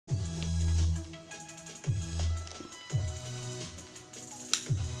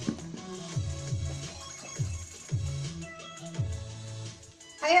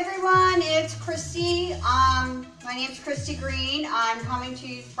Hi everyone, it's Kristie. My name's Kristie Green. I'm coming to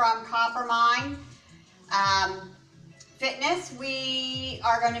you from Coppermine Fitness. We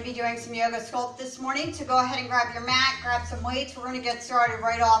are going to be doing some yoga sculpt this morning. So go ahead and grab your mat, grab some weights. We're going to get started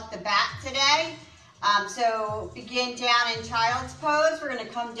right off the bat today. So begin down in child's pose. We're going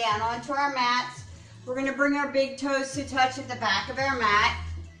to come down onto our mats. We're going to bring our big toes to touch at the back of our mat.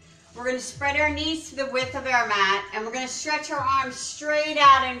 We're going to spread our knees to the width of our mat, and we're going to stretch our arms straight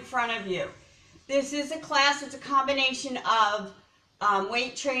out in front of you. This is a class, it's a combination of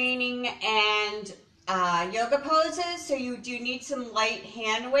weight training and yoga poses, so you do need some light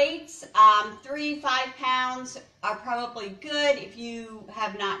hand weights. 3-5 pounds are probably good if you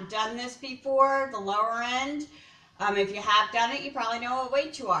have not done this before, the lower end. If you have done it, you probably know what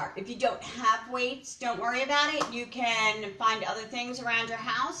weight you are. If you don't have weights, don't worry about it. You can find other things around your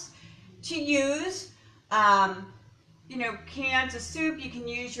house to use. Cans of soup, you can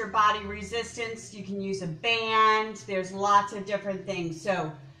use your body resistance, you can use a band, there's lots of different things.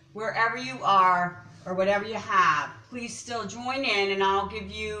 So wherever you are or whatever you have, please still join in, and I'll give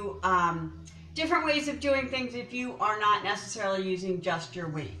you different ways of doing things if you are not necessarily using just your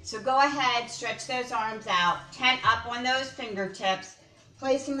weight. So go ahead, stretch those arms out, tent up on those fingertips,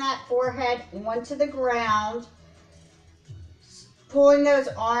 placing that forehead onto the ground, pulling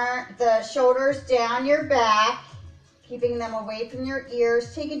the shoulders down your back, keeping them away from your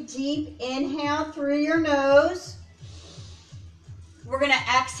ears. Take a deep inhale through your nose. We're going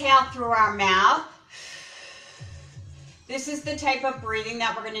to exhale through our mouth. This is the type of breathing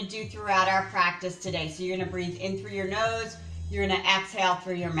that we're going to do throughout our practice today. So you're going to breathe in through your nose. You're going to exhale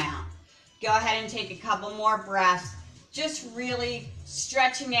through your mouth. Go ahead and take a couple more breaths. Just really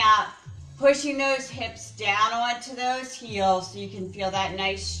stretching out, pushing those hips down onto those heels so you can feel that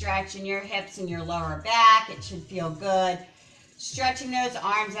nice stretch in your hips and your lower back. It should feel good. Stretching those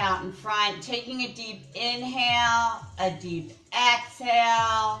arms out in front, taking a deep inhale, a deep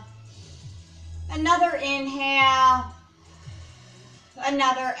exhale, another inhale,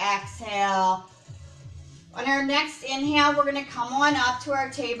 another exhale. On our next inhale, we're going to come on up to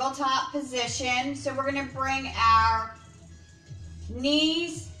our tabletop position. So we're going to bring our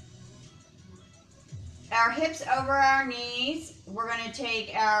knees, our hips over our knees. We're going to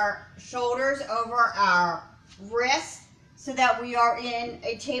take our shoulders over our wrists so that we are in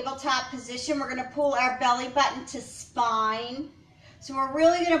a tabletop position. We're going to pull our belly button to spine. So we're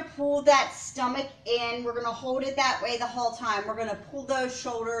really going to pull that stomach in. We're going to hold it that way the whole time. We're going to pull those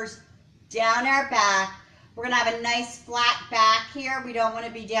shoulders down our back. We're going to have a nice flat back here. We don't want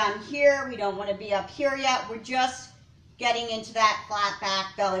to be down here. We don't want to be up here yet. We're just getting into that flat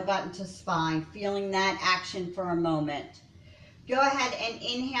back, belly button to spine, feeling that action for a moment. Go ahead and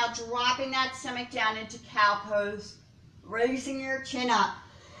inhale, dropping that stomach down into cow pose, raising your chin up.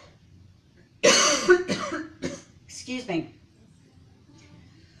 Excuse me.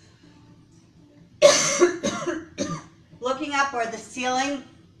 Looking up where the ceiling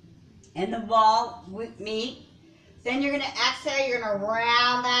and the wall meet. Then you're going to exhale, you're going to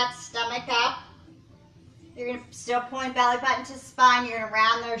round that stomach up. You're going to still pulling belly button to spine. You're going to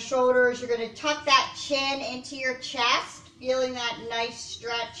round those shoulders. You're going to tuck that chin into your chest, feeling that nice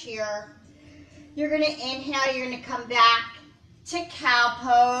stretch here. You're going to inhale. You're going to come back to cow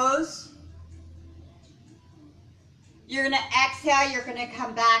pose. You're going to exhale. You're going to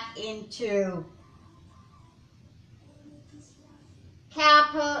come back into cow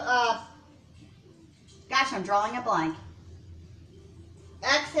pose. Gosh, I'm drawing a blank.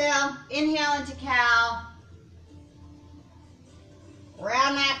 Exhale. Inhale into cow.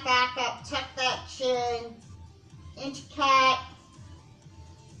 Round that back up, tuck that chin, into cat.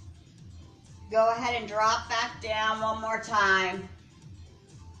 Go ahead and drop back down one more time.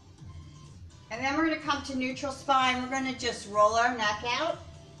 And then we're going to come to neutral spine. We're going to just roll our neck out.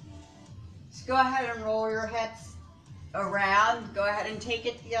 Just go ahead and roll your hips around. Go ahead and take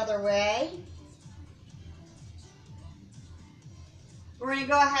it the other way. We're going to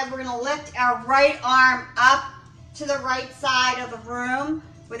go ahead, we're going to lift our right arm up to the right side of the room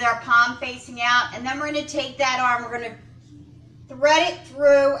with our palm facing out, and then we're going to take that arm, we're going to thread it through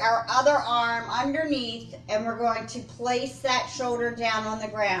our other arm underneath, and we're going to place that shoulder down on the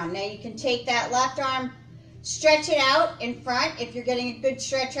ground. Now you can take that left arm, stretch it out in front. If you're getting a good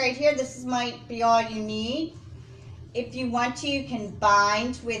stretch right here, this might be all you need. If you want to, you can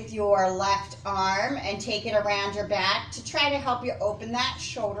bind with your left arm and take it around your back to try to help you open that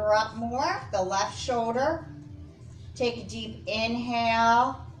shoulder up more, the left shoulder. Take a deep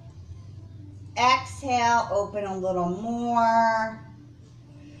inhale, exhale, open a little more.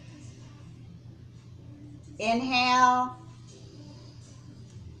 Inhale,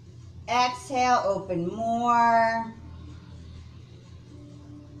 exhale, open more.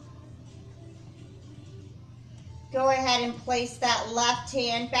 Go ahead and place that left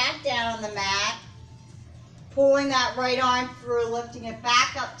hand back down on the mat. Pulling that right arm through, lifting it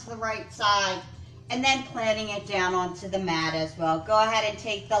back up to the right side, and then planting it down onto the mat as well. Go ahead and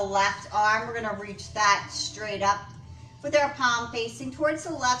take the left arm. We're gonna reach that straight up with our palm facing towards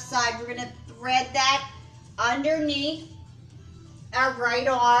the left side. We're gonna thread that underneath our right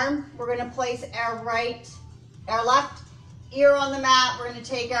arm. We're gonna place our left ear on the mat. We're gonna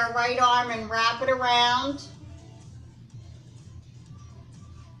take our right arm and wrap it around.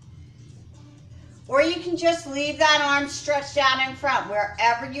 Or you can just leave that arm stretched out in front,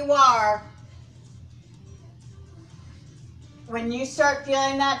 wherever you are. When you start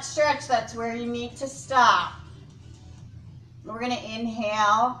feeling that stretch, that's where you need to stop. We're gonna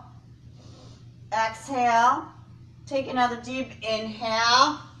inhale, exhale, take another deep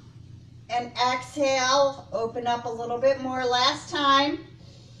inhale, and exhale, open up a little bit more. Last time,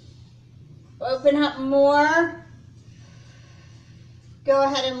 open up more. Go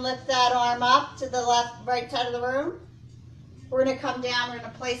ahead and lift that arm up to the right side of the room. We're gonna come down, we're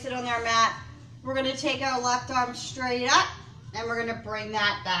gonna place it on our mat. We're gonna take our left arm straight up, and we're gonna bring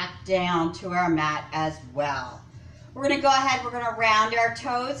that back down to our mat as well. We're gonna go ahead, we're gonna round our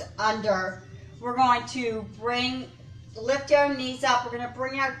toes under. We're going to lift our knees up. We're gonna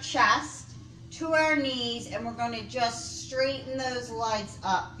bring our chest to our knees, and we're gonna just straighten those legs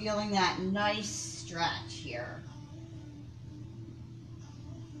up, feeling that nice stretch here.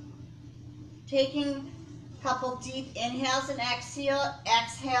 Taking a couple deep inhales and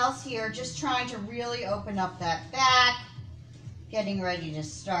exhales here, just trying to really open up that back, getting ready to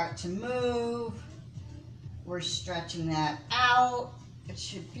start to move. We're stretching that out. It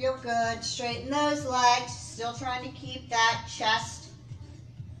should feel good. Straighten those legs, still trying to keep that chest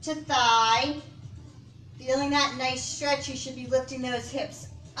to thigh. Feeling that nice stretch, you should be lifting those hips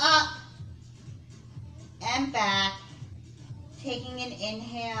up and back. Taking an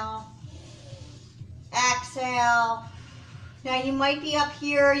inhale. Exhale. Now you might be up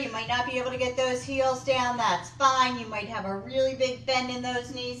here, you might not be able to get those heels down, that's fine. You might have a really big bend in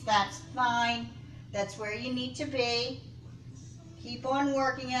those knees, that's fine. That's where you need to be. Keep on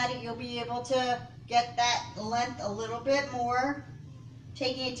working at it, you'll be able to get that length a little bit more.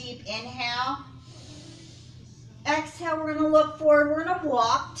 Taking a deep inhale. Exhale, we're gonna look forward, we're gonna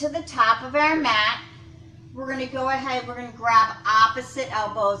walk to the top of our mat. We're gonna go ahead, we're gonna grab opposite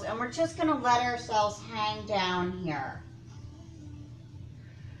elbows, and we're just gonna let ourselves hang down here.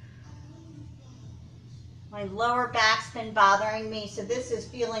 My lower back's been bothering me, so this is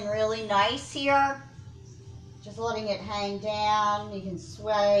feeling really nice here. Just letting it hang down. You can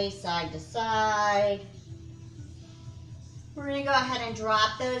sway side to side. We're gonna go ahead and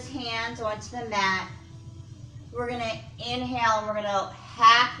drop those hands onto the mat. We're gonna inhale and we're gonna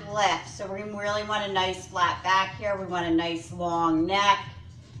half lift. So we really want a nice flat back here. We want a nice long neck.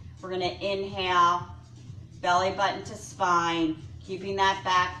 We're gonna inhale, belly button to spine, keeping that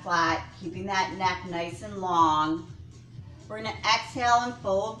back flat, keeping that neck nice and long. We're gonna exhale and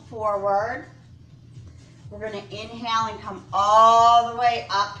fold forward. We're gonna inhale and come all the way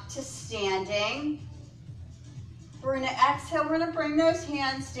up to standing. We're gonna exhale, we're gonna bring those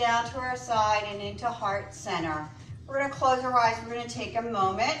hands down to our side and into heart center. We're gonna close our eyes, we're gonna take a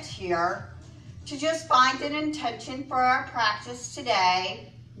moment here to just find an intention for our practice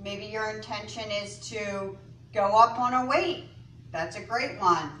today. Maybe your intention is to go up on a weight. That's a great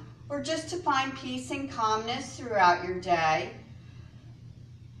one. Or just to find peace and calmness throughout your day,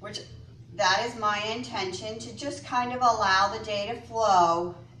 which that is my intention, to just kind of allow the day to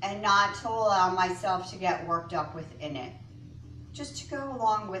flow and not to allow myself to get worked up within it. Just to go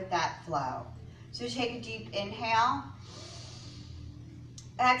along with that flow. So take a deep inhale.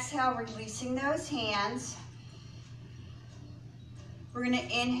 Exhale, releasing those hands. We're gonna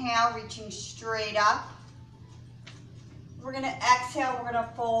inhale, reaching straight up. We're gonna exhale, we're gonna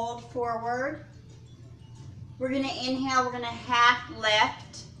fold forward. We're gonna inhale, we're gonna half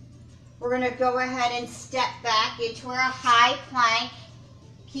lift. We're gonna go ahead and step back into our high plank,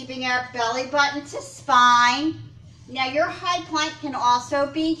 keeping our belly button to spine. Now your high plank can also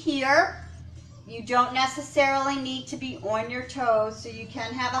be here. You don't necessarily need to be on your toes, so you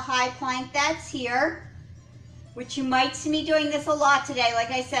can have a high plank that's here, which you might see me doing this a lot today.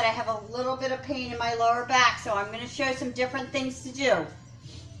 Like I said, I have a little bit of pain in my lower back, so I'm gonna show some different things to do.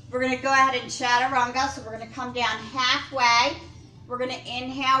 We're gonna go ahead and chaturanga, so we're gonna come down halfway. We're gonna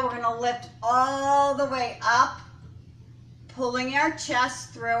inhale, we're gonna lift all the way up, pulling our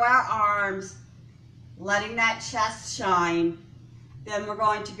chest through our arms, letting that chest shine. Then we're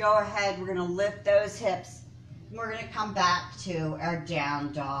going to go ahead, we're going to lift those hips, and we're going to come back to our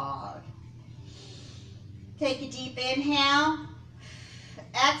down dog. Take a deep inhale,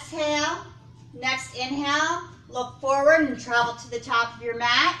 exhale. Next inhale, look forward and travel to the top of your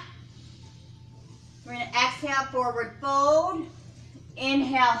mat. We're going to exhale, forward fold.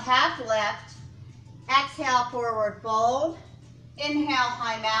 Inhale, half lift. Exhale, forward fold. Inhale,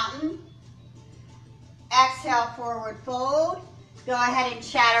 high mountain. Exhale, forward fold. Go ahead and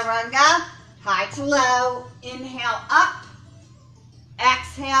chaturanga, high to low. Inhale, up.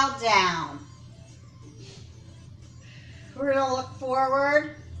 Exhale, down. We're going to look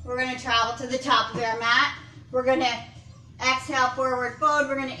forward. We're going to travel to the top of our mat. We're going to exhale, forward fold.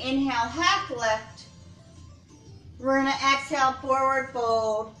 We're going to inhale, half lift. We're going to exhale, forward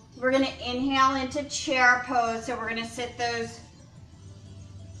fold. We're going to inhale into chair pose. So we're going to sit those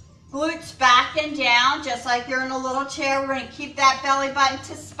glutes back and down, just like you're in a little chair. We're going to keep that belly button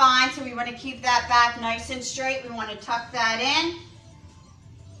to spine. So we want to keep that back nice and straight. We want to tuck that in.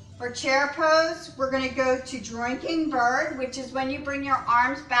 For chair pose, we're going to go to drinking bird, which is when you bring your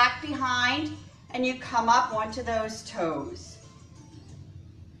arms back behind and you come up onto those toes.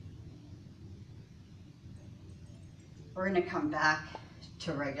 We're going to come back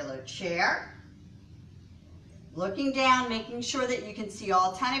to regular chair. Looking down, making sure that you can see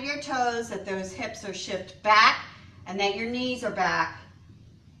all 10 of your toes, that those hips are shifted back, and that your knees are back.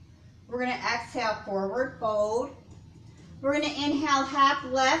 We're going to exhale, forward fold. We're going to inhale, half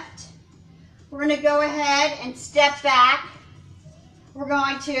lift. We're going to go ahead and step back. We're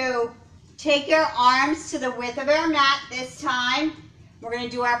going to take your arms to the width of our mat this time. We're going to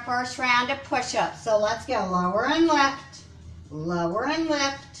do our first round of push-ups. So let's go, lower and lift, lower and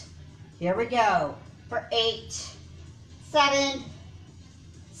lift. Here we go. For 8, 7,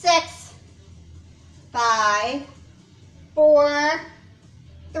 6, 5, 4,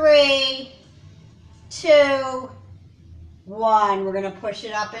 3, 2, 1. We're going to push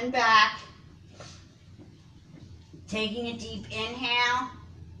it up and back. Taking a deep inhale.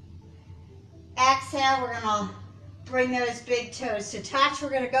 Exhale, we're going to bring those big toes to touch. We're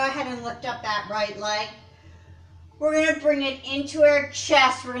going to go ahead and lift up that right leg. We're going to bring it into our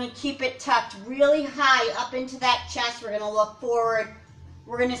chest. We're going to keep it tucked really high up into that chest. We're going to look forward.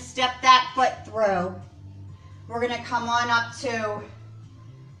 We're going to step that foot through. We're going to come on up to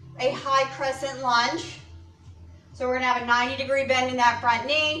a high crescent lunge. So we're going to have a 90-degree bend in that front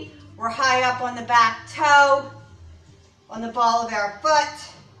knee. We're high up on the back toe, on the ball of our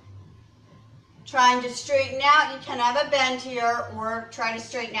foot. Trying to straighten out. You can have a bend here or try to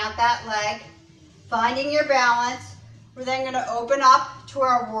straighten out that leg. Finding your balance. We're then going to open up to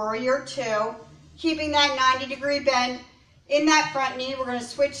our warrior two. Keeping that 90-degree bend in that front knee. We're going to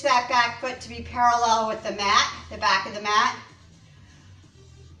switch that back foot to be parallel with the mat, the back of the mat.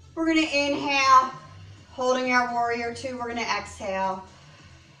 We're going to inhale. Holding our warrior two, we're going to exhale.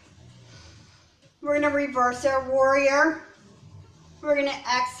 We're going to reverse our warrior. We're going to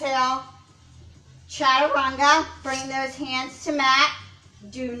exhale. Chaturanga, bring those hands to mat.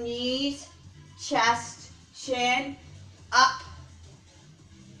 Do knees, chest, chin, up.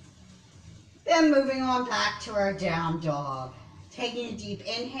 Then moving on back to our down dog. Taking a deep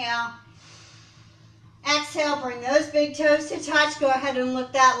inhale. Exhale, bring those big toes to touch. Go ahead and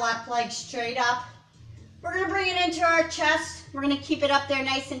lift that left leg straight up. We're going to bring it into our chest. We're going to keep it up there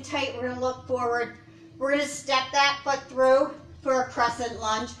nice and tight. We're going to look forward. We're going to step that foot through for a crescent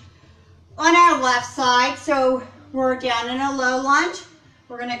lunge on our left side. So we're down in a low lunge.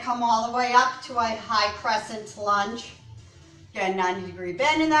 We're going to come all the way up to a high crescent lunge. Again, 90-degree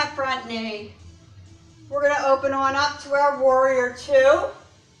bend in that front knee. We're going to open on up to our warrior two.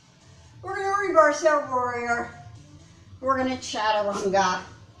 We're going to reverse our warrior. We're going to chaturanga,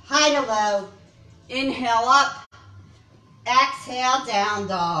 high to low. Inhale up, exhale, down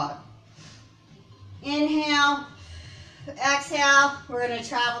dog. Inhale, exhale. We're going to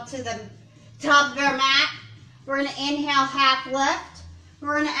travel to the top of our mat. We're going to inhale, half lift.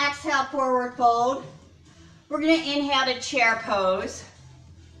 We're going to exhale, forward fold. We're going to inhale to chair pose.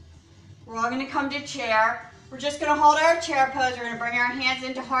 We're all going to come to chair. We're just going to hold our chair pose. We're going to bring our hands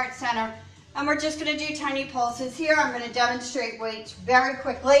into heart center. And we're just going to do tiny pulses here. I'm going to demonstrate weights very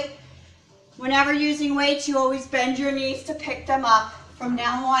quickly. Whenever using weights, you always bend your knees to pick them up. From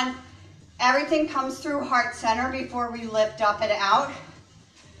now on, everything comes through heart center before we lift up and out.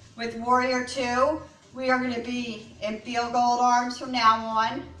 With warrior two, we are going to be in field goal arms from now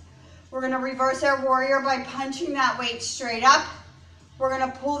on. We're going to reverse our warrior by punching that weight straight up. We're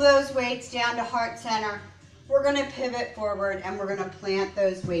going to pull those weights down to heart center. We're going to pivot forward and we're going to plant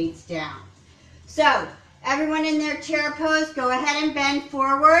those weights down. So Everyone in their chair pose, go ahead and bend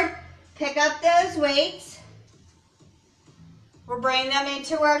forward. Pick up those weights. We'll bring them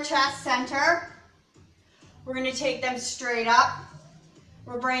into our chest center. We're going to take them straight up.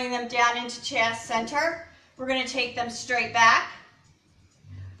 We're bringing them down into chest center. We're going to take them straight back.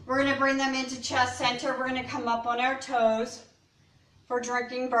 We're going to bring them into chest center. We're going to come up on our toes for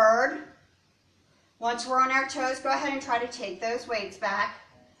drinking bird. Once we're on our toes, go ahead and try to take those weights back.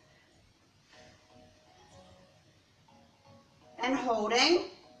 And holding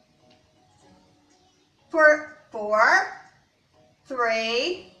for 4,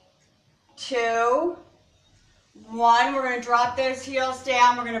 3, 2, 1. We're going to drop those heels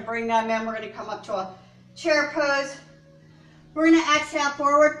down. We're going to bring them in. We're going to come up to a chair pose. We're going to exhale,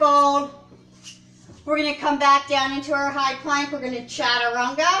 forward fold. We're going to come back down into our high plank. We're going to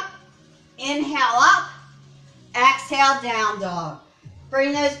chaturanga. Inhale up. Exhale, down dog.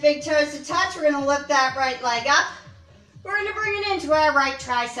 Bring those big toes to touch. We're going to lift that right leg up. We're going to bring it into our right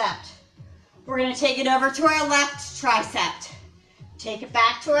tricep. We're going to take it over to our left tricep. Take it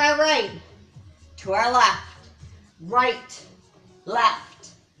back to our right, to our left, right, left.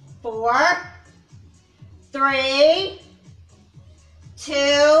 4, 3,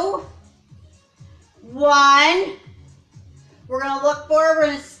 2, 1. We're going to look forward. We're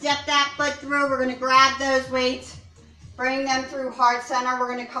going to step that foot through. We're going to grab those weights, bring them through heart center.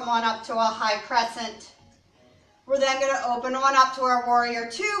 We're going to come on up to a high crescent. We're then going to open on up to our warrior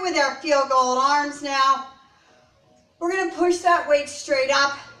 2 with our field goal arms now. We're going to push that weight straight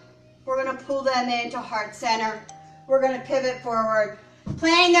up. We're going to pull them into heart center. We're going to pivot forward.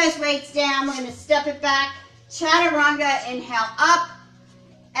 Planting those weights down, we're going to step it back. Chaturanga, inhale up.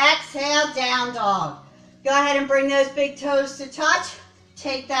 Exhale, down dog. Go ahead and bring those big toes to touch.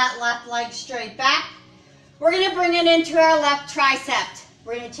 Take that left leg straight back. We're going to bring it into our left tricep.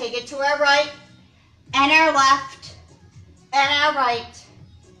 We're going to take it to our right. And our left, and our right,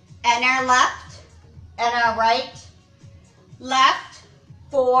 and our left, and our right, left,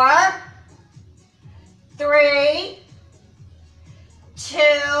 4, 3, 2,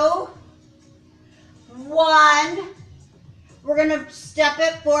 1. We're going to step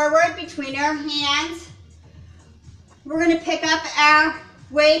it forward between our hands. We're going to pick up our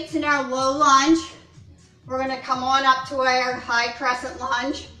weights in our low lunge. We're going to come on up to our high crescent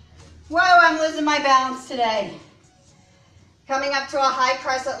lunge. Whoa, I'm losing my balance today. Coming up to a high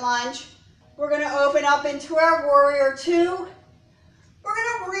crescent lunge. We're going to open up into our warrior 2. We're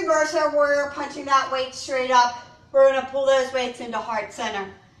going to reverse our warrior, punching that weight straight up. We're going to pull those weights into heart center.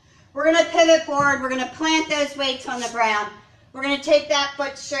 We're going to pivot forward. We're going to plant those weights on the ground. We're going to take that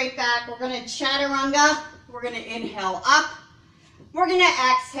foot straight back. We're going to chaturanga. We're going to inhale up. We're going to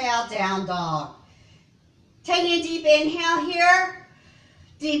exhale, down dog. Taking a deep inhale here.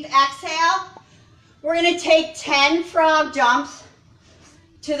 Deep exhale. We're going to take 10 frog jumps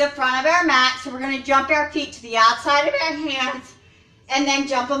to the front of our mat. So we're going to jump our feet to the outside of our hands and then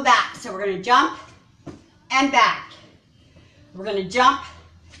jump them back. So we're going to jump and back. We're going to jump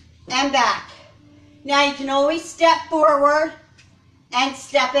and back. Now you can always step forward and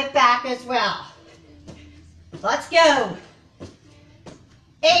step it back as well. Let's go.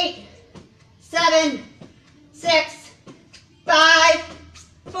 8, 7, 6, 5,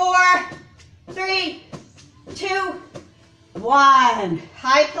 4, 3, 2, 1.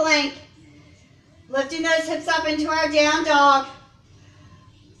 High plank. Lifting those hips up into our down dog.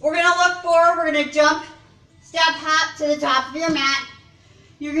 We're going to look forward. We're going to jump, step, hop to the top of your mat.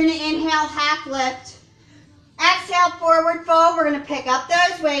 You're going to inhale, half lift. Exhale, forward fold. We're going to pick up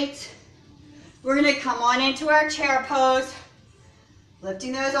those weights. We're going to come on into our chair pose.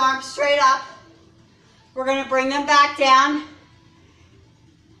 Lifting those arms straight up. We're going to bring them back down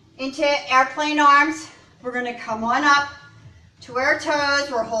into airplane arms. We're going to come on up to our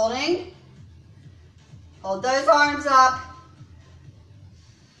toes. We're holding. Hold those arms up.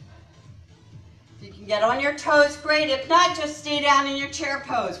 If you can get on your toes, great. If not, just stay down in your chair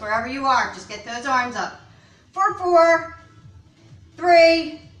pose. Wherever you are, just get those arms up. For 4,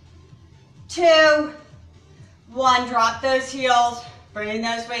 3, 2, 1. Drop those heels. Bringing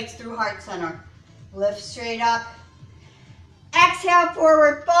those weights through heart center. Lift straight up. Exhale,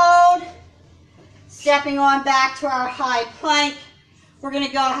 forward fold. Stepping on back to our high plank. We're going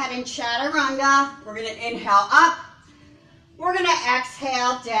to go ahead and chaturanga. We're going to inhale up. We're going to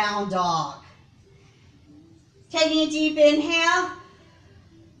exhale, down dog. Taking a deep inhale.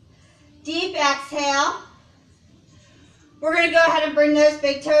 Deep exhale. We're going to go ahead and bring those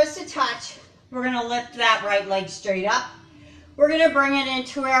big toes to touch. We're going to lift that right leg straight up. We're going to bring it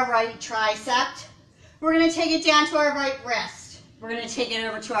into our right tricep. We're going to take it down to our right wrist. We're going to take it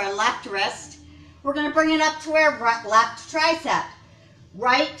over to our left wrist. We're going to bring it up to our left tricep.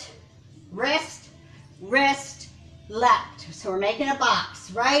 Right, wrist, wrist, left. So we're making a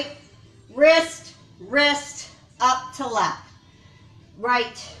box. Right, wrist, wrist, up to left.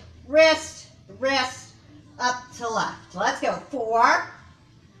 Right, wrist, wrist, up to left. Let's go. 4,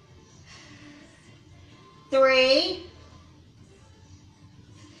 3,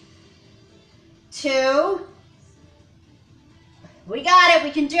 2. We got it.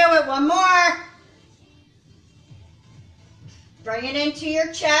 We can do it. One more. Bring it into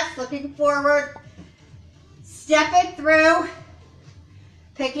your chest, looking forward. Step it through.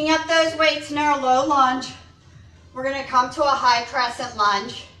 Picking up those weights in our low lunge. We're going to come to a high crescent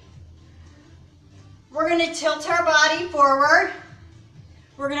lunge. We're going to tilt our body forward.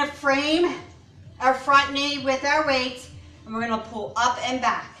 We're going to frame our front knee with our weights, and we're going to pull up and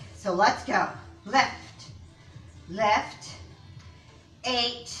back. So let's go. Lift, lift.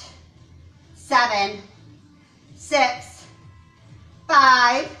 8, 7, 6,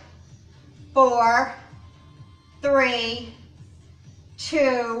 5, 4, 3,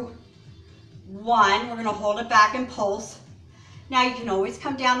 2, 1. We're going to hold it back and pulse. Now you can always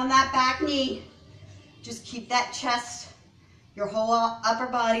come down on that back knee. Just keep that chest, your whole upper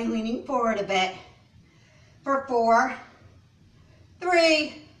body leaning forward a bit. For 4,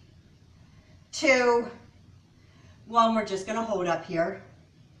 3, 2, 1. We're just going to hold up here.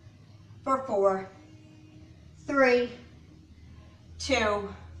 For 4, 3,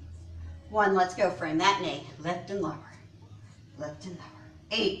 2, 1. Let's go. Frame that knee. Lift and lower. Lift and lower.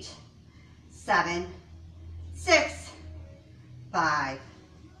 8, 7, 6, 5,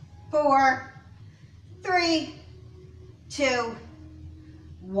 4, 3, 2,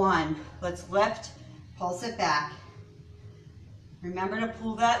 1. Let's lift. Pulse it back. Remember to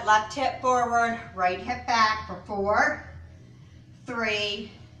pull that left hip forward, right hip back for 4,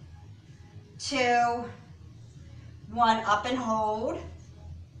 3, 2, 1. Up and hold.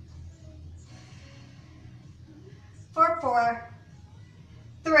 For 4,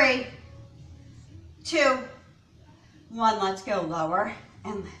 3, 2, 1. Let's go. Lower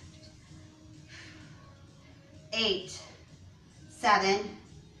and lift. 8, 7,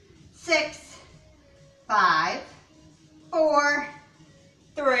 6, 5, 4,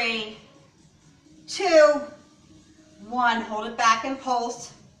 3, 2, 1. Hold it back and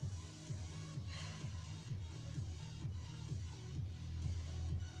pulse.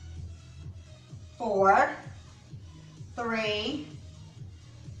 4, 3,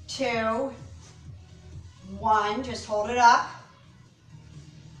 2, 1. Just hold it up.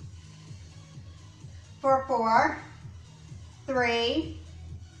 For 4, 3,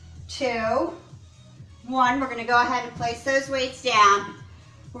 2, 1. We're going to go ahead and place those weights down.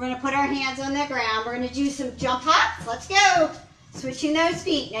 We're going to put our hands on the ground. We're going to do some jump hops. Let's go. Switching those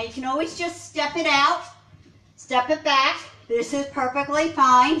feet. Now you can always just step it out, step it back. This is perfectly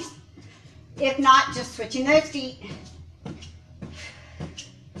fine. If not, just switching those feet.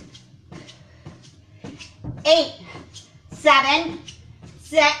 8, 7,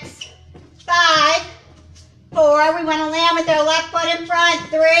 6, 5, 4. We want to land with our left foot in front.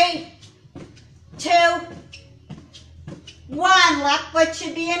 3, 2, 1. Left foot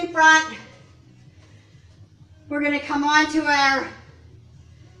should be in front. We're going to come on to our,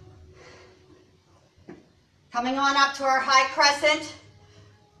 coming on up to our high crescent.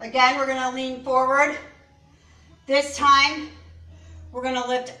 Again, we're going to lean forward. This time, we're going to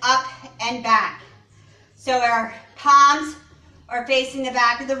lift up and back. So our palms are facing the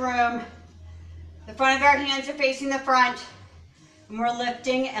back of the room. The front of our hands are facing the front. And we're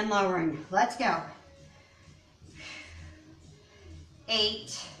lifting and lowering. Let's go.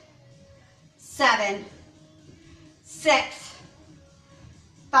 8, 7, 6,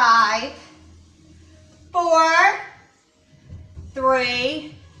 5, 4,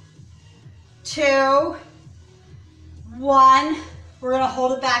 3, 2, 1. We're going to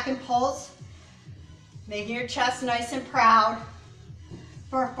hold it back and pulse. Making your chest nice and proud.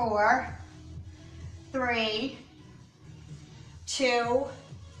 For 4, 3, 2,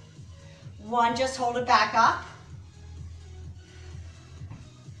 1. Just hold it back up.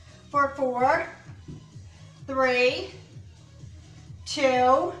 For 4, 3,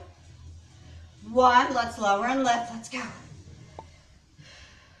 2, 1. Let's lower and lift. Let's go.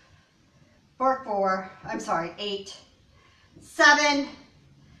 For 8, 7,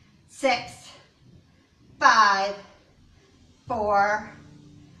 6, 5, 4,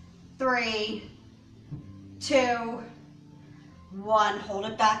 3, 2, 1. Hold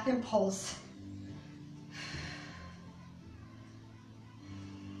it back and pulse.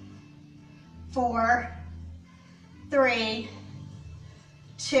 4, 3,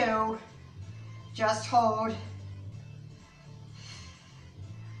 2, Just hold.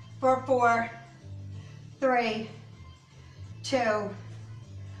 For 4, 3, 2,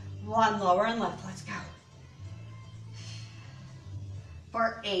 1. Lower and lift. Let's go.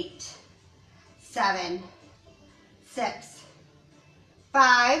 For 8, 7, 6,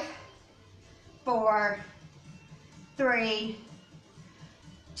 5, 4, 3,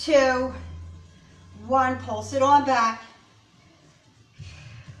 2, 1. Pulse it on back.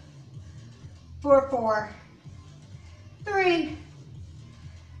 For 4, 3,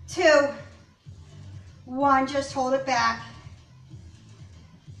 2, 1. Just hold it back.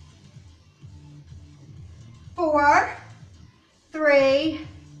 4, 3,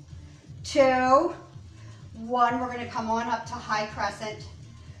 2, 1. We're going to come on up to high crescent.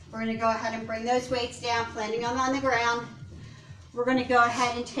 We're going to go ahead and bring those weights down, planting them on the ground. We're going to go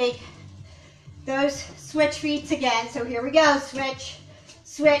ahead and take those switch feet again. So here we go. Switch,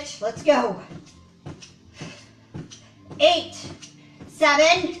 switch. Let's go. 8,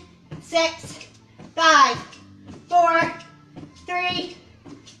 7, 6, 5, 4, 3,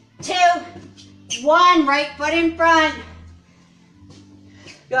 2, 1. Right foot in front.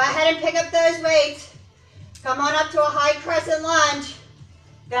 Go ahead and pick up those weights. Come on up to a high crescent lunge.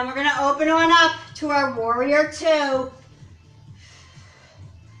 Then we're going to open on up to our warrior 2. So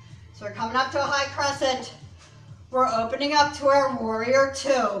we're coming up to a high crescent. We're opening up to our warrior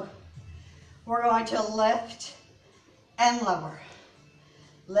 2. We're going to lift and lower.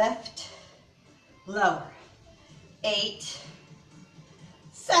 Lift, lower. 8,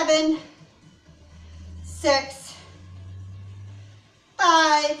 7, 6,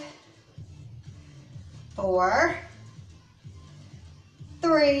 5, 4,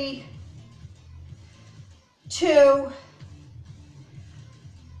 3, 2,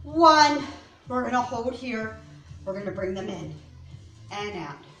 1. We're going to hold here. We're going to bring them in and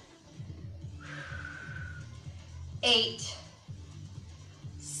out. 8,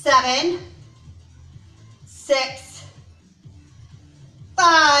 7, 6,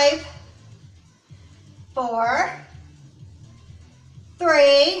 5, 4,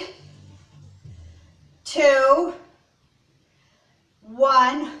 3, 2,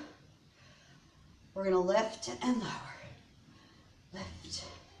 1. We're going to lift and lower. Lift.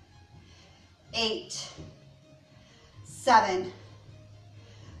 8, 7,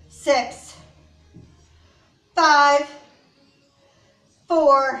 6, 5,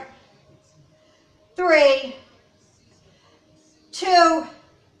 4, 3, 2,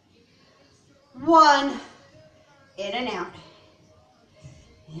 1. In and out.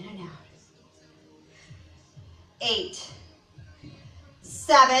 In and out. 8,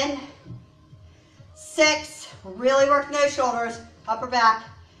 7, 6. Really working those shoulders. Upper back.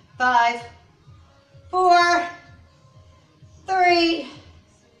 5, 4, 3,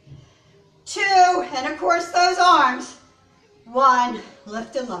 2. And of course those arms. 1.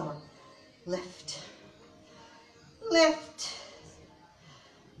 Lift and lower. Lift. Lift.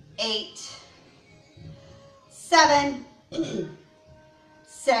 8, 7,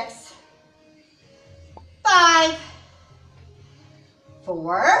 6, 5,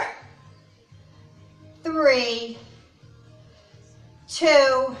 4, 3,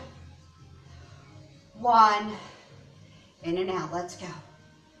 2, 1. In and out. Let's go.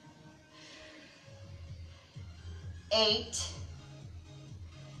 8,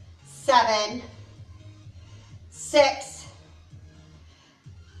 7, 6,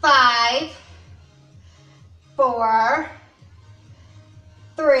 5, 4,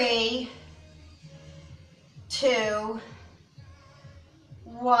 3, 2,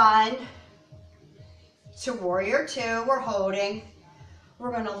 1. To warrior 2, we're holding.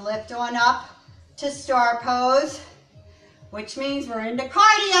 We're going to lift on up to star pose, which means we're into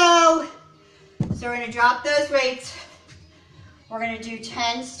cardio. So we're going to drop those weights. We're going to do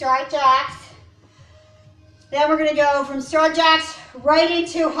 10 star jacks. Then we're going to go from star jacks right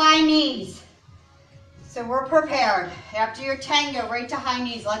into high knees. So we're prepared. After your 10, go right to high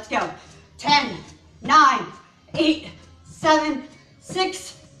knees. Let's go. 10, 9, 8, 7,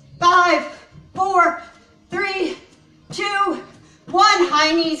 6, 5, 4, 3, 2, 1.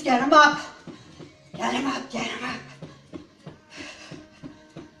 High knees. Get them up. Get them up. Get them up.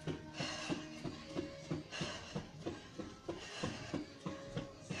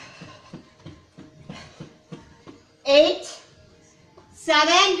 Eight,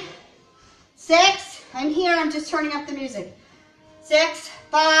 7, 6. I'm here. I'm just turning up the music. 6,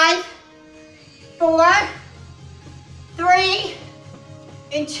 5, 4, 3,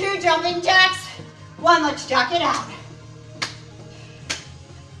 and 2 jumping jacks. 1. Let's jack it out.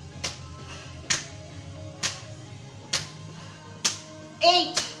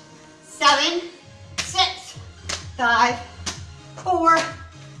 8, 7, 5, 4,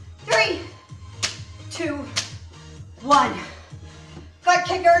 3, 2, 1. Butt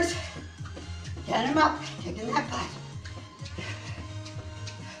kickers. Get them up, kicking that butt.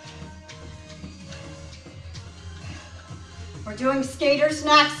 We're doing skaters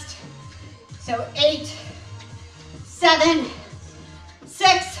next. So 8, 7,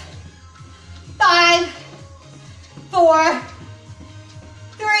 6, 5, 4,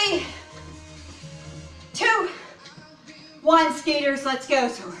 3, 2, 1. Skaters, let's go.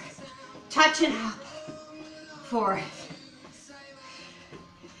 So we're touching up for it.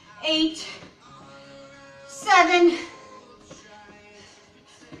 8, 7,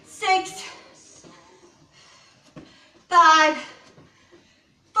 6, 5,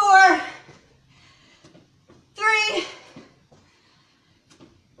 4, 3,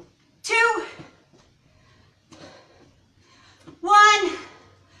 2, 1.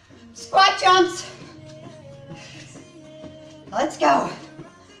 Squat jumps. Let's go.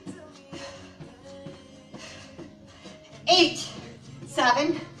 8,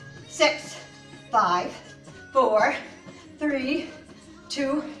 7, 6, 5, 4, 3,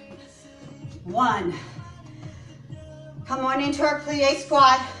 2, 1. Come on into our plie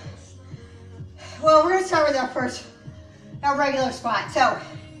squat. Well, we're gonna start with our regular squat. So,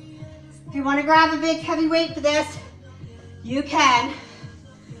 if you wanna grab a big heavy weight for this, you can.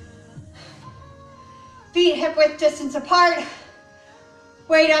 Feet hip width distance apart.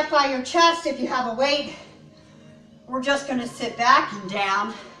 Weight up by your chest if you have a weight. We're just gonna sit back and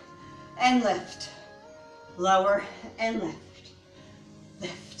down and lift. Lower and lift.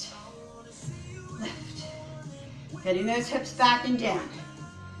 Lift. Lift. Getting those hips back and down.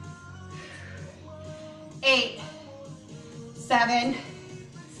 8, 7,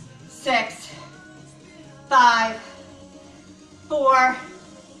 6, 5, 4,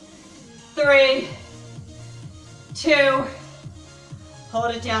 3, 2,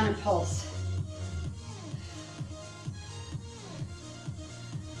 hold it down and pulse.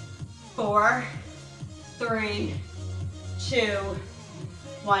 4, 3, 2,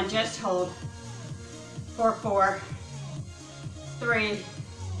 1, just hold. 4, 4, 3,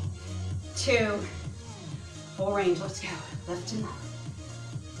 2, full range, let's go. Lift and lower,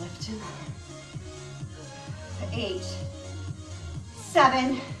 lift and lower. 8,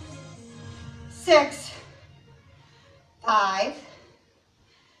 7, 6, 5,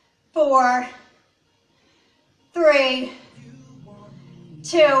 4, 3,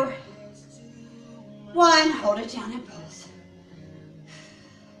 2, 1. Hold it down and pulse.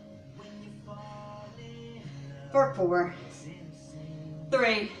 4, 4,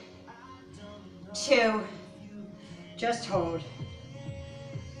 3, 2, just hold.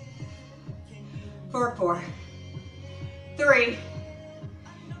 4, 4, 3,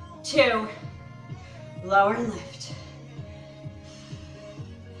 2, lower and lift.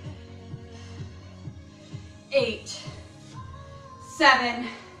 8, 7,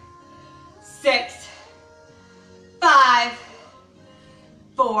 6, 5,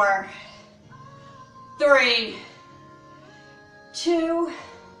 4, 3, 2,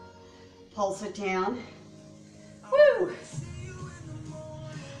 pulse it down. Woo!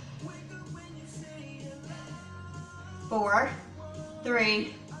 4,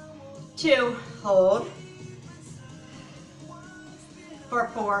 3, 2, hold. 4,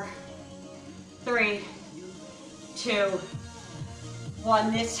 4, 3, 2,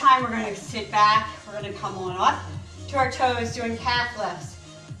 1. This time we're going to sit back. We're going to come on up to our toes doing calf lifts.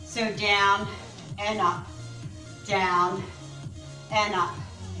 So down and up, down and up,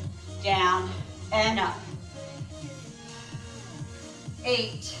 down and up.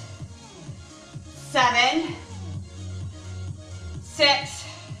 8, 7, 6,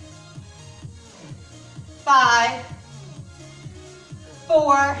 5,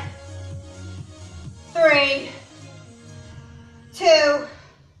 4, 3, 2,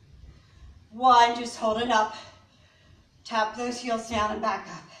 1. Just hold it up. Tap those heels down and back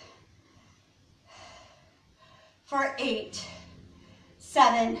up. For 8,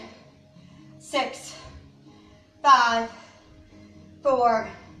 7, 6, 5, 4,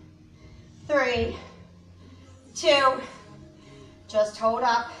 3, 2, just hold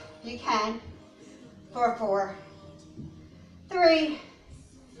up, you can. 4, 4, 3,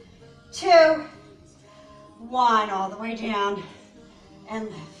 2, 1, all the way down, and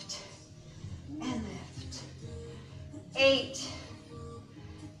lift, and lift. 8,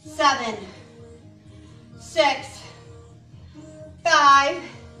 7, 6, 5,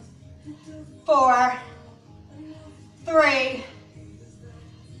 4, 3,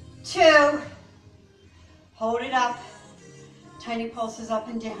 2, hold it up, tiny pulses up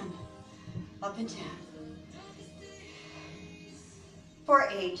and down, up and down. for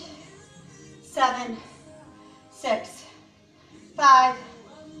 8, 7, 6, 5,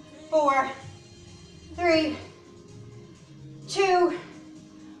 4, 3, 2,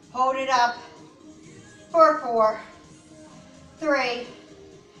 hold it up for 4, 3,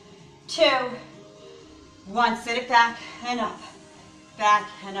 2, 1. Sit it back and up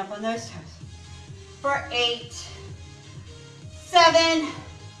on those toes. For 8, 7,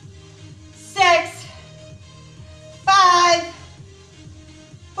 6, 5,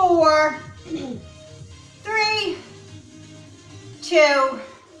 4, 3, 2,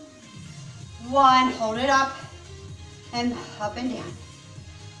 1. Hold it up and down.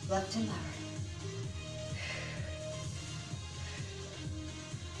 Left and lower.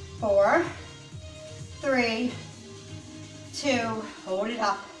 4, 3, 2, hold it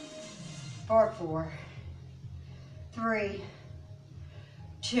up for 4, 3,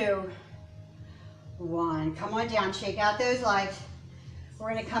 2, 1. Come on down, shake out those legs. We're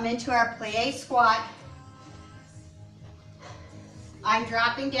going to come into our plie squat. I'm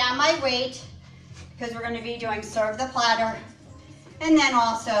dropping down my weight because we're going to be doing serve the platter and then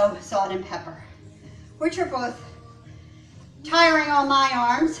also salt and pepper, which are both tiring on my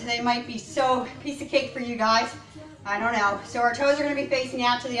arms. They might be so piece of cake for you guys. I don't know. So our toes are going to be facing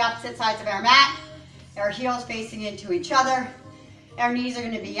out to the opposite sides of our mat. Our heels facing into each other. Our knees are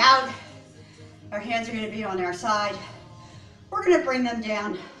going to be out. Our hands are going to be on our side. We're going to bring them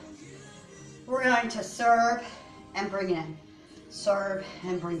down. We're going to serve and bring in. Serve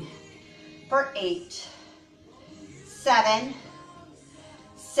and bring in. For 8, 7,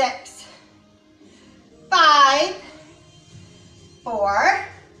 6, 5, 4,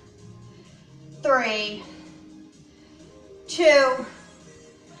 3, 2,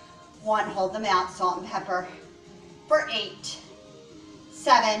 1. Hold them out, salt and pepper. For 8,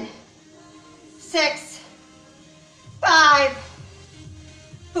 7, 6, 5,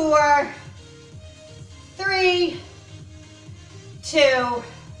 4, 3, 2,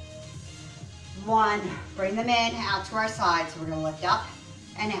 1. Bring them in, out to our sides. We're going to lift up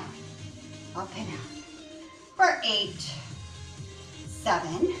and out. Up and out. For 8,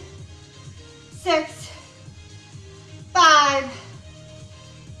 7, 6, 5,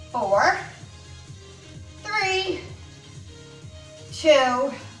 4, 3, 2,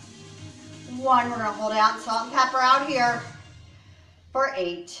 1. We're going to hold out salt and pepper out here for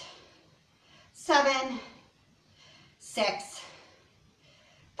 8, 7, 6,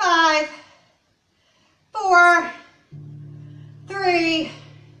 5, 4, 3,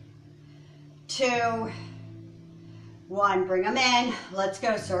 2, 1. Bring them in. Let's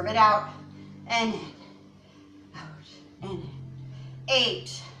go. Serve it out. And in. Out. And in.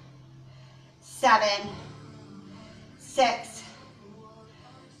 8, 7, 6,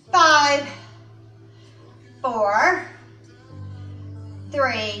 5, 4,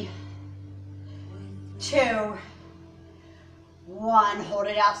 3, 2, 1. Hold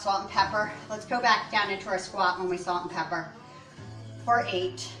it out, salt and pepper. Let's go back down into our squat when we salt and pepper. For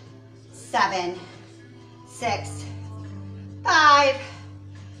 8, 7, 6, 5,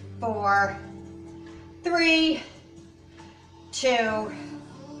 4, 3, 2,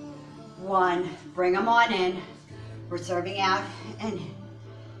 1. Bring them on in. We're serving out and in,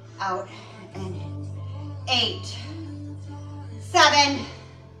 out and in. 8, 7,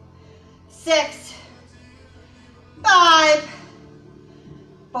 6, 5,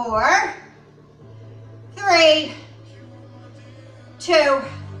 4, 3, 2,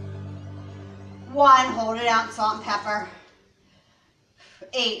 1. Hold it out, salt and pepper.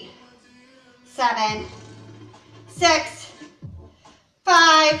 8, 7, 6,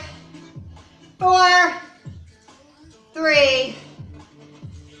 5, 4, 3,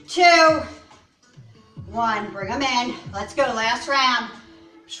 2, 1. Bring them in. Let's go. Last round.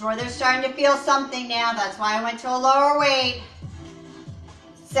 I'm sure they're starting to feel something now. That's why I went to a lower weight.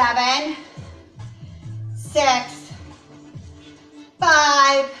 7, 6,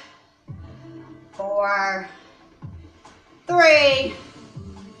 5, 4, 3,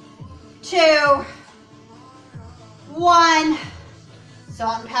 2, 1.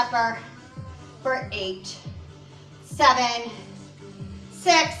 Salt and pepper for 8, 7,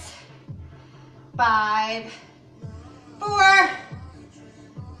 6, 5, 4,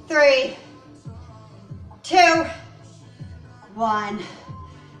 3, 2, 1.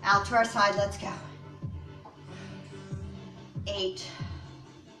 Out to our side, let's go. 8,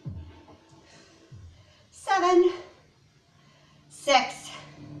 7, 6,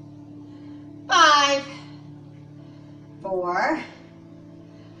 5, 4,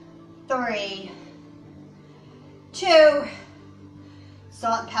 3, 2,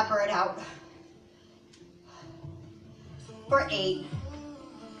 salt and pepper it out. For 8,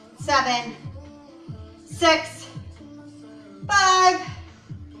 7, 6, 5,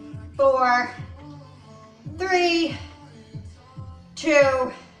 4, 3,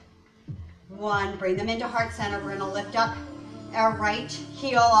 2, 1. Bring them into heart center. We're going to lift up our right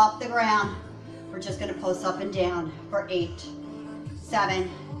heel off the ground. We're just going to pulse up and down for 8, 7,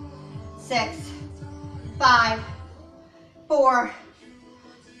 6, 5, 4,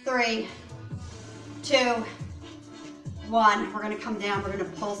 3, 2, 1. We're going to come down. We're going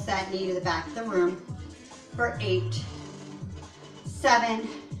to pulse that knee to the back of the room for 8, 7,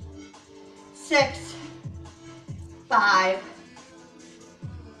 6, 5,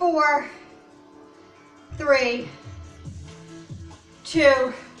 4, 3,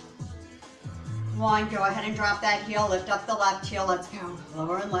 2, 1. Go ahead and drop that heel. Lift up the left heel. Let's go.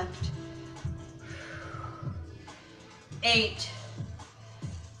 Lower and lift. 8,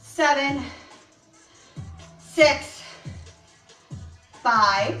 7, 6,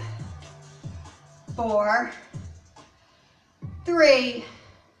 5, 4, 3,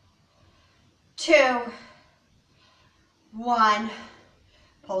 2, 1.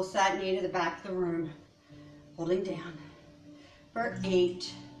 Pulse that knee to the back of the room. Holding down for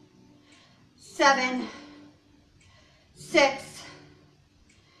 8, 7, 6,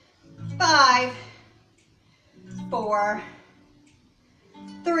 5, 4,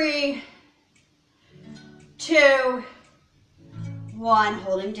 3, 2, 1.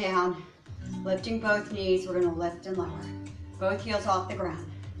 Holding down. Lifting both knees. We're going to lift and lower. Both heels off the ground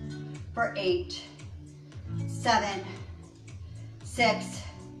for 8, 7, 6.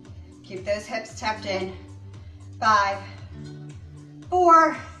 Keep those hips tucked in. 5,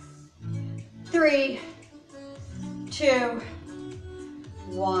 4, 3, 2,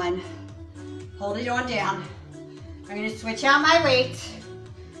 1. Hold it on down. I'm going to switch out my weight.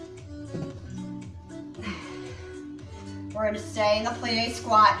 We're going to stay in the plie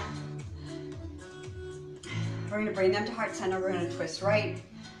squat. We're going to bring them to heart center. We're going to twist right,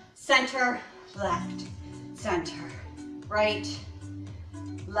 center, left, center, right,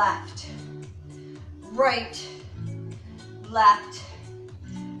 left, right, left.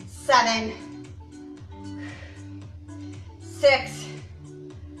 7, 6,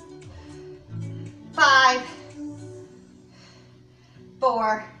 5,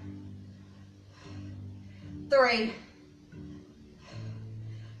 4, 3,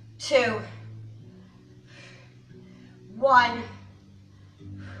 2, 1.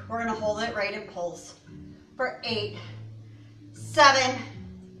 We're going to hold it right and pulse for 8, 7,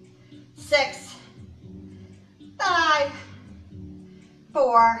 6, 5,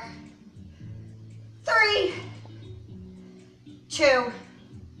 4, 3, 2,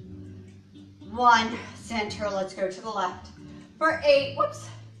 1. Center. Let's go to the left for 8,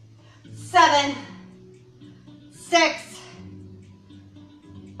 7, 6,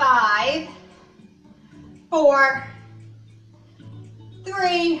 5, 4,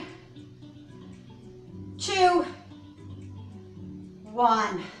 3, 2,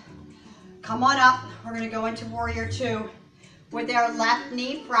 1. Come on up. We're going to go into warrior 2 with our left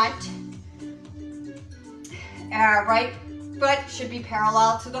knee front. Our right foot should be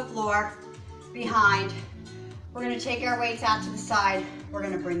parallel to the floor behind. We're going to take our weights out to the side. We're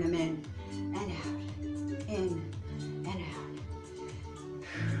going to bring them in and out, in and out.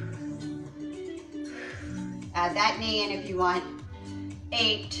 Add that knee in if you want.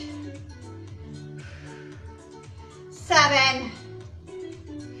 8, 7,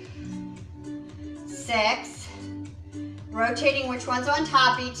 6, rotating which one's on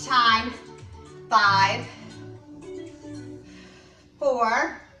top each time. 5,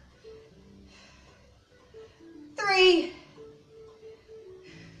 4, 3,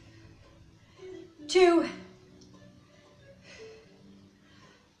 2,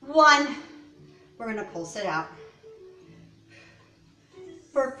 1. We're going to pulse it out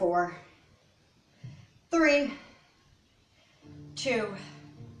for 4, 3, 2,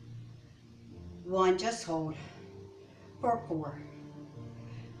 1. Just hold for 4,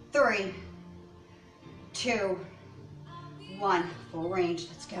 3, 2, 1. Full range.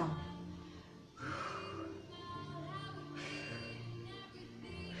 Let's go.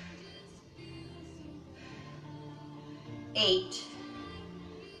 8,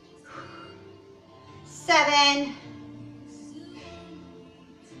 7,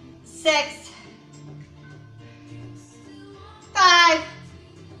 6, 5,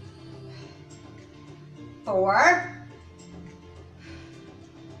 4,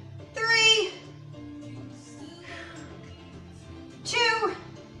 3, 2,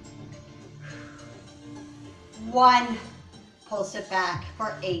 1. Pulse it back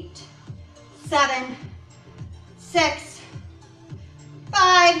for 8, 7, 6, 5,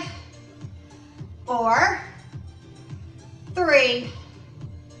 5, 4, 3,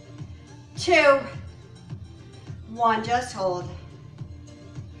 2, 1. Just hold.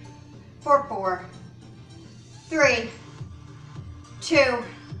 For 4, 3, 2,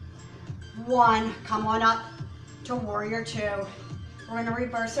 1. Come on up to warrior 2. We're going to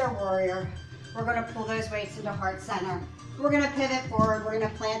reverse our warrior. We're going to pull those weights into heart center. We're going to pivot forward. We're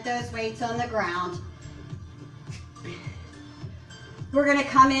going to plant those weights on the ground. We're going to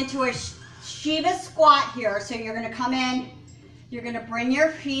come into a Shiva squat here. So you're going to come in, you're going to bring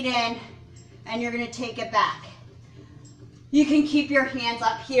your feet in, and you're going to take it back. You can keep your hands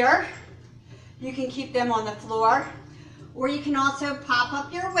up here. You can keep them on the floor, or you can also pop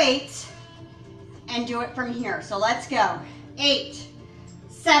up your weights and do it from here. So let's go. 8,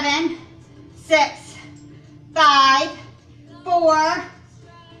 7, 6, 5, 4,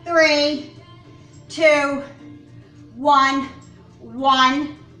 3, 2, 1,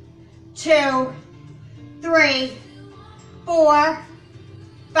 1, 2, 3, 4,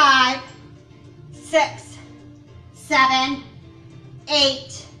 5, 6, 7,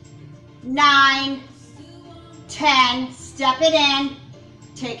 8, 9, 10. Step it in,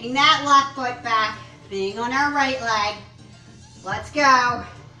 taking that left foot back, being on our right leg. Let's go.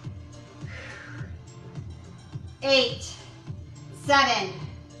 8, 7,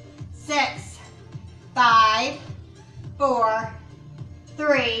 6, 5, 4,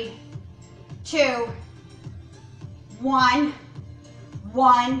 3, 2, 1,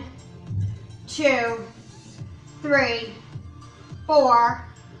 1, 2, 3, 4,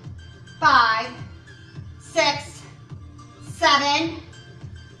 5, 6, 7,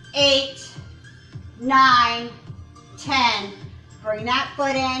 8, 9, 10. Bring that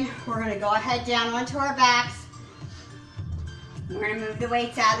foot in. We're going to go ahead down onto our backs. We're going to move the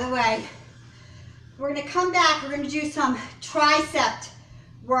weights out of the way. We're going to come back. We're going to do some tricep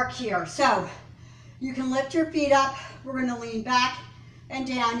work here. So you can lift your feet up. We're going to lean back and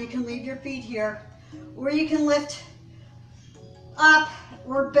down. You can leave your feet here, or you can lift up.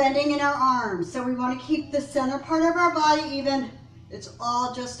 We're bending in our arms. So we want to keep the center part of our body even. It's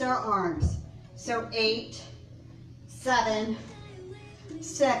all just our arms. So 8, 7,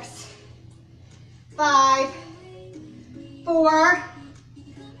 6, 5, 4,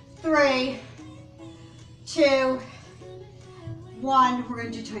 3, 2, 1. We're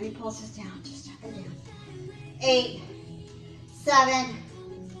going to do tiny pulses down. Just up and down. 8, 7,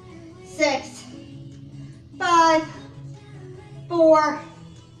 6, 5, 4,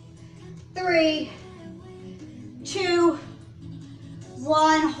 3, 2,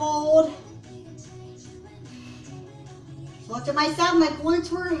 1. Hold. Look at myself. My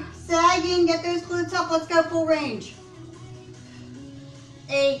glutes were sagging. Get those glutes up. Let's go full range.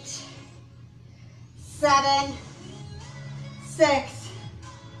 8, 7, 6,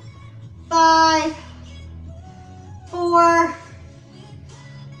 5, 4,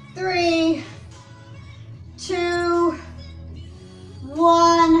 3, 2,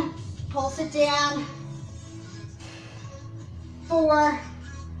 1. Pulse it down. 4,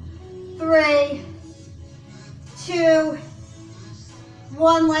 3, 2,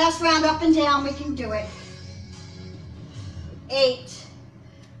 1. Last round up and down. We can do it. 8,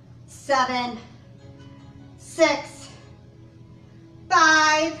 7, 6,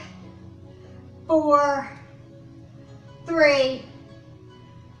 5, 4, 3,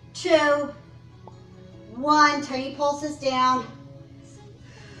 2, 1. Tiny pulses down.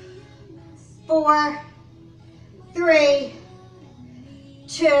 4, 3,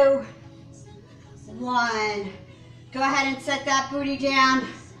 2, 1. Go ahead and set that booty down.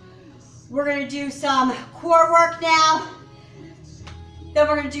 We're going to do some core work now. Then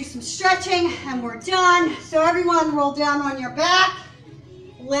we're going to do some stretching and we're done. So everyone, roll down on your back.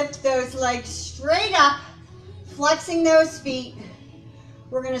 Lift those legs straight up, flexing those feet.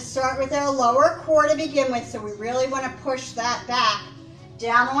 We're going to start with our lower core to begin with. So we really want to push that back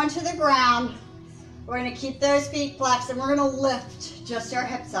down onto the ground. We're going to keep those feet flexed and we're going to lift just our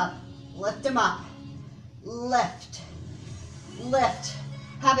hips up. Lift them up. Lift. Lift.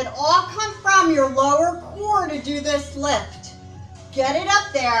 Have it all come from your lower core to do this lift. Get it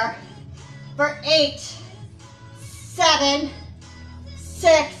up there for 8, 7,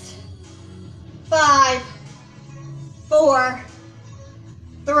 6, 5, 4,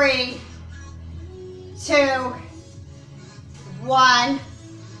 3, 2, 1.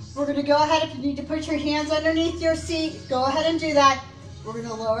 We're going to go ahead. If you need to put your hands underneath your seat, go ahead and do that. We're going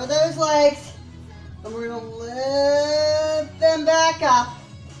to lower those legs and we're going to lift them back up.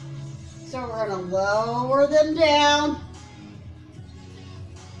 So we're going to lower them down.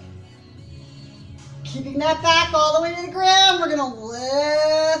 Keeping that back all the way to the ground. We're going to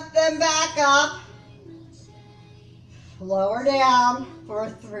lift them back up. Lower down for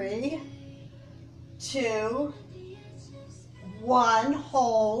 3, 2, 1.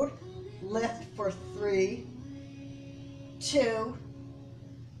 Hold. Lift for 3, 2,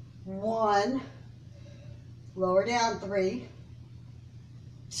 1. Lower down. 3,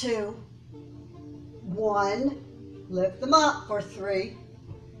 2, 1. Lift them up for 3,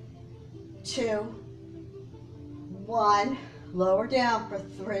 2, 1. Lower down for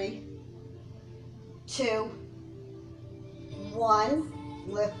 3, 2, 1.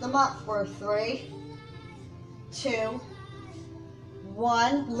 Lift them up for 3, 2,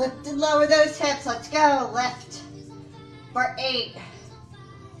 1. Lift and lower those hips. Let's go. Lift for 8,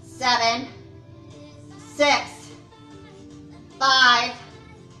 7, 6, 5,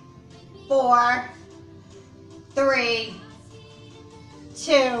 4, 3,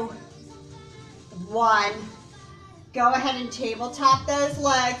 2, 1. Go ahead and tabletop those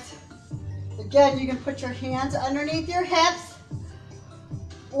legs. Again, you can put your hands underneath your hips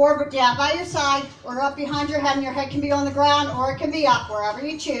or down by your side or up behind your head, and your head can be on the ground or it can be up, wherever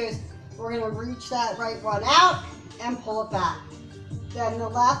you choose. We're going to reach that right one out and pull it back. Then the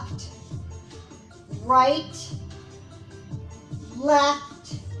left, right,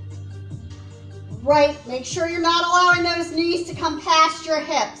 left, right. Make sure you're not allowing those knees to come past your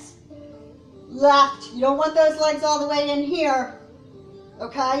hips. Left, you don't want those legs all the way in here,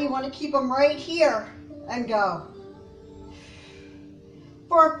 okay? You want to keep them right here and go.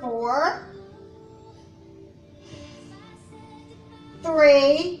 For 4,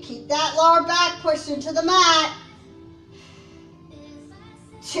 3, keep that lower back pushed into the mat.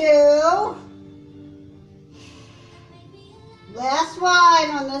 2, last one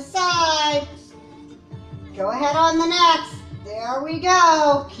on this side. Go ahead on the next. There we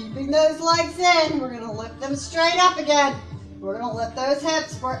go. Keeping those legs in. We're going to lift them straight up again. We're going to lift those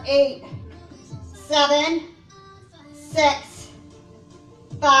hips for 8, 7, 6,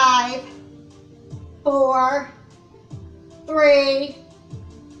 5, 4, 3,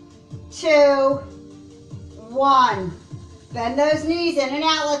 2, 1. Bend those knees in and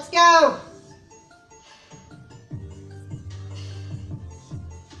out. Let's go.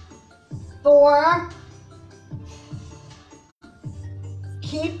 4.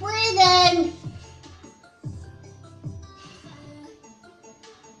 Keep breathing. 5.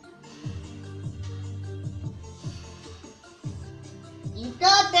 You've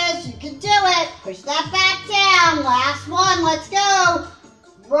got this. You can do it. Push that back down. Last one. Let's go.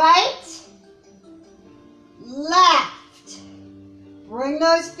 Right, left. Bring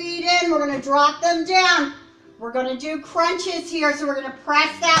those feet in. We're going to drop them down. We're going to do crunches here. So we're going to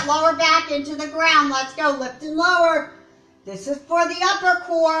press that lower back into the ground. Let's go. Lift and lower. This is for the upper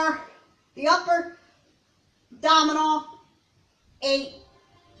core, the upper abdominal. 8,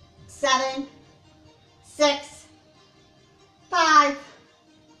 7, 6, 5,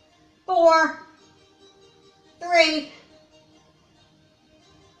 4, 3,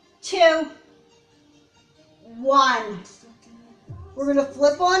 2, 1. We're going to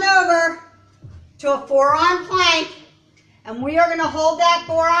flip on over to a forearm plank, and we are going to hold that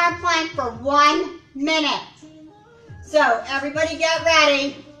forearm plank for 1 minute. So everybody get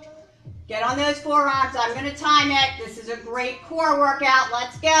ready. Get on those forearms. I'm going to time it. This is a great core workout.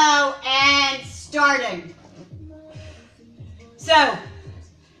 Let's go. And starting. So,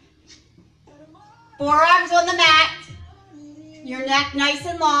 forearms on the mat. Your neck nice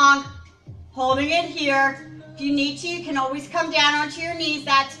and long. Holding it here. If you need to, you can always come down onto your knees.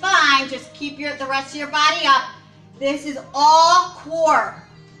 That's fine. Just keep the rest of your body up. This is all core.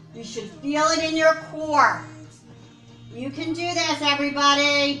 You should feel it in your core. You can do this,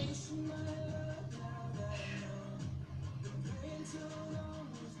 everybody.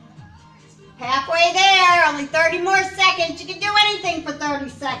 Halfway there, only 30 more seconds. You can do anything for 30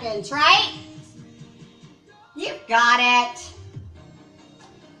 seconds, right? You've got it.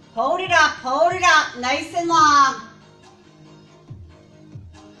 Hold it up, nice and long.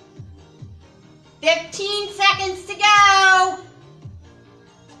 15 seconds to go.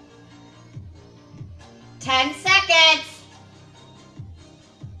 10 seconds.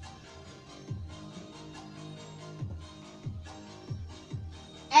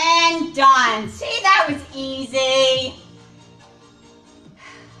 And done. See, that was easy.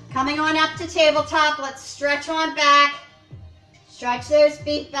 Coming on up to tabletop, let's stretch on back. Stretch those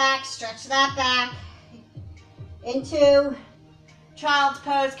feet back, stretch that back. Into child's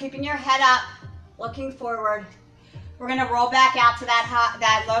pose, keeping your head up, looking forward. We're gonna roll back out to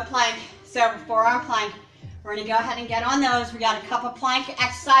that low plank, so forearm plank. We're gonna go ahead and get on those. We got a couple plank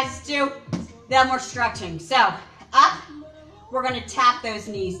exercises to do. Then we're stretching. So up, we're going to tap those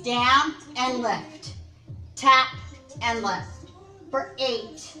knees down and lift. Tap and lift. For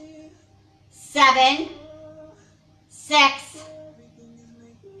 8, 7, 6,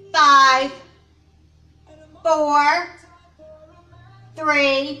 5, 4,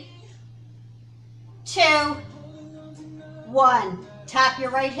 3, 2, 1. Tap your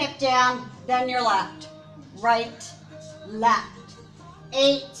right hip down, then your left. Right, left.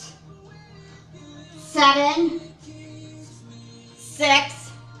 8, 7,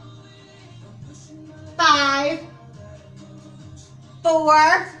 6, 5,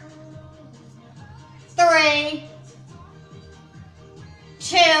 4, 3,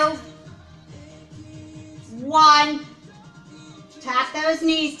 2, 1. Tap those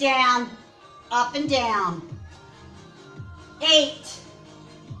knees down, up and down. 8,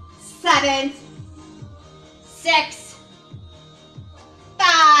 7, 6,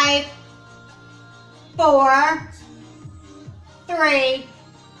 5, 4, 3,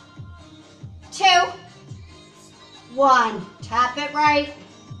 2, 1. Tap it right,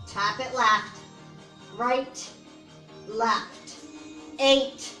 tap it left. Right, left.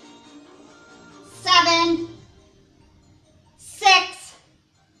 8, 7, 6,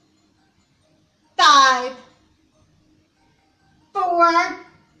 5, 4,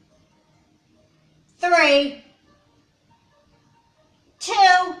 3, 2,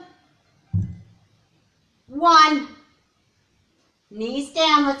 1. Knees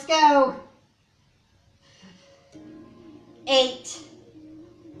down, let's go. 8,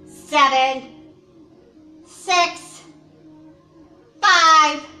 7, 6,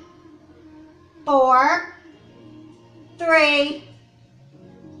 5, 4, 3,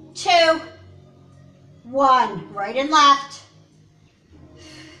 2, 1. Right and left.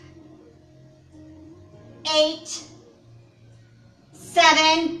 8,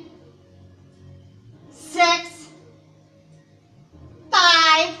 7, 6,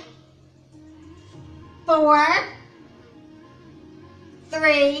 5, 4,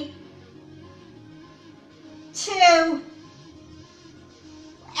 3, 2,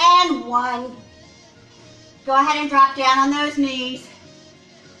 and 1. Go ahead and drop down on those knees.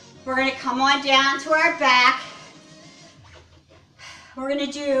 We're going to come on down to our back. We're going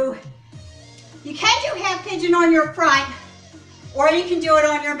to do, you can do half pigeon on your front, or you can do it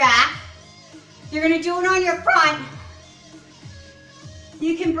on your back. You're going to do it on your front.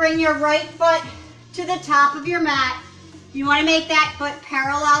 You can bring your right foot to the top of your mat. You want to make that foot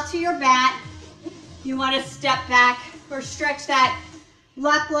parallel to your mat. You want to step back or stretch that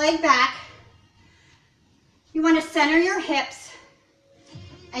left leg back. You want to center your hips,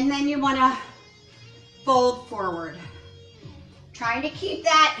 and then you want to fold forward. Trying to keep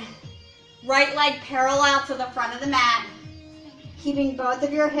that right leg parallel to the front of the mat, keeping both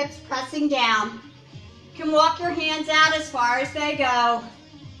of your hips pressing down. You can walk your hands out as far as they go.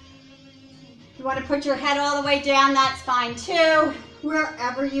 If you want to put your head all the way down, that's fine too,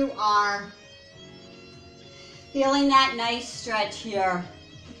 wherever you are. Feeling that nice stretch here.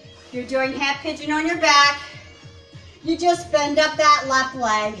 You're doing half pigeon on your back. You just bend up that left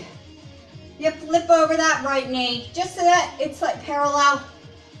leg. You flip over that right knee, just so that it's like parallel,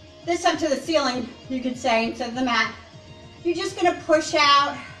 this time to the ceiling, you could say, instead of the mat. You're just gonna push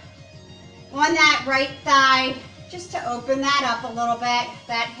out on that right thigh, just to open that up a little bit,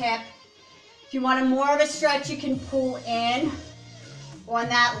 that hip. If you want more of a stretch, you can pull in on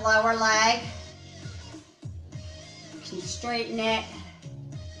that lower leg. You can straighten it.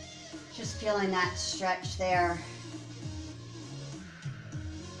 Just feeling that stretch there.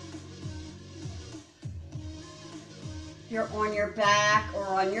 If you're on your back or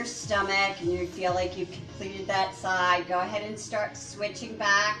on your stomach and you feel like you've completed that side, go ahead and start switching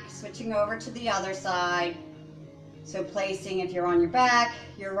back, switching over to the other side. So placing, if you're on your back,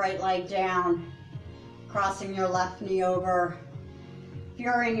 your right leg down, crossing your left knee over. If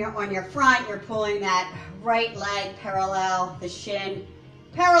you're on your front, you're pulling that right leg parallel, the shin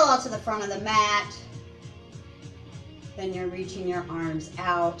parallel to the front of the mat. Then you're reaching your arms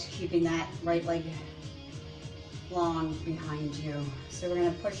out, keeping that right leg long behind you. So we're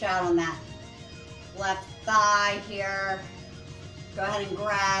going to push out on that left thigh here. Go ahead and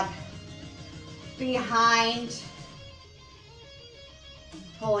grab behind,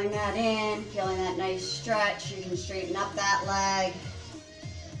 pulling that in, feeling that nice stretch. You can straighten up that leg.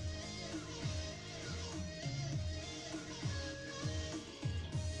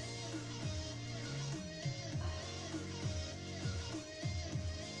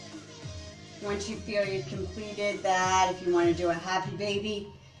 Once you feel you've completed that, if you want to do a happy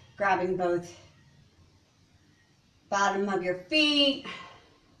baby, grabbing both bottom of your feet,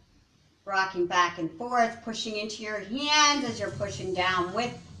 rocking back and forth, pushing into your hands as you're pushing down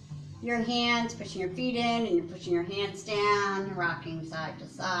with your hands, pushing your feet in and you're pushing your hands down, rocking side to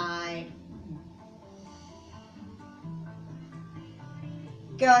side.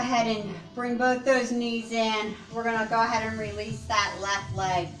 Go ahead and bring both those knees in. We're gonna go ahead and release that left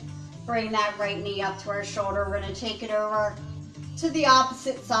leg. Bring that right knee up to our shoulder. We're gonna take it over to the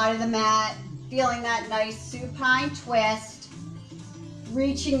opposite side of the mat, feeling that nice supine twist,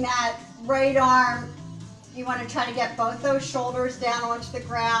 reaching that right arm. You want to try to get both those shoulders down onto the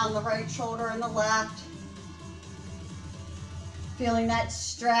ground, the right shoulder and the left. Feeling that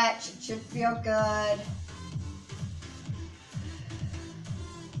stretch, it should feel good.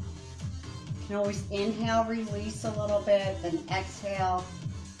 You can always inhale, release a little bit, then exhale,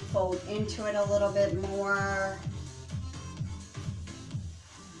 fold into it a little bit more.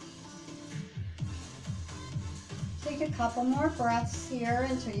 Take a couple more breaths here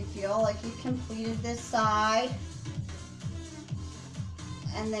until you feel like you've completed this side.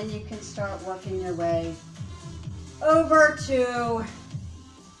 And then you can start working your way over to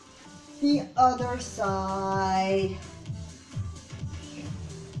the other side.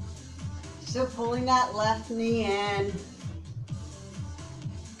 So pulling that left knee in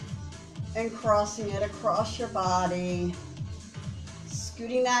and crossing it across your body.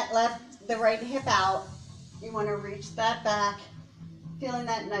 Scooting the right hip out. You want to reach that back, feeling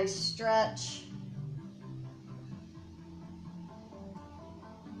that nice stretch.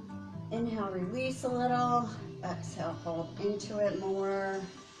 Inhale, release a little. Exhale, hold into it more.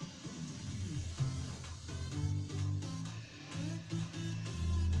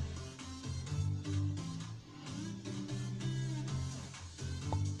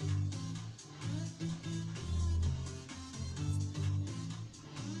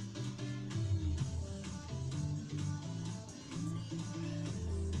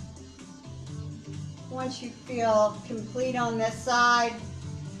 Once you feel complete on this side,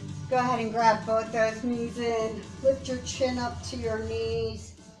 go ahead and grab both those knees in, lift your chin up to your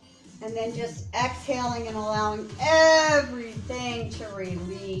knees, and then just exhaling and allowing everything to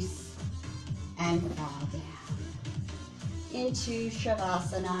release and fall down into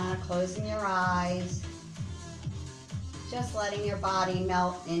Shavasana, closing your eyes, just letting your body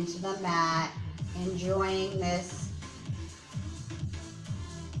melt into the mat, enjoying this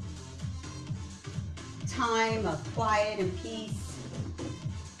time of quiet and peace,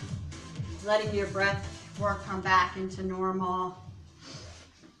 letting your breath work come back into normal.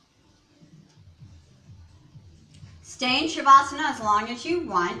 Stay in Shavasana as long as you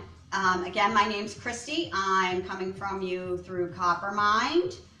want. Again, my name's Kristie. I'm coming from you through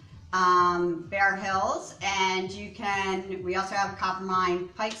Coppermine, Bear Hills, and we also have Coppermine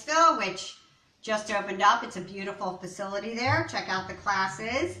Pikesville, which just opened up. It's a beautiful facility there. Check out the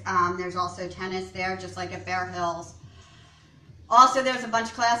classes. There's also tennis there, just like at Bear Hills. Also, there's a bunch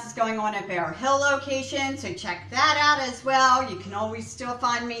of classes going on at Bear Hill location, so check that out as well. You can always still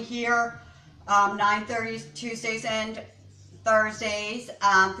find me here, 9:30 Tuesdays and Thursdays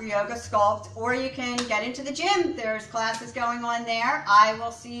for Yoga Sculpt, or you can get into the gym. There's classes going on there. I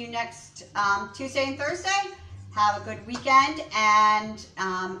will see you next Tuesday and Thursday. Have a good weekend and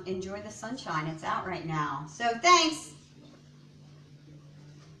enjoy the sunshine. It's out right now. So thanks.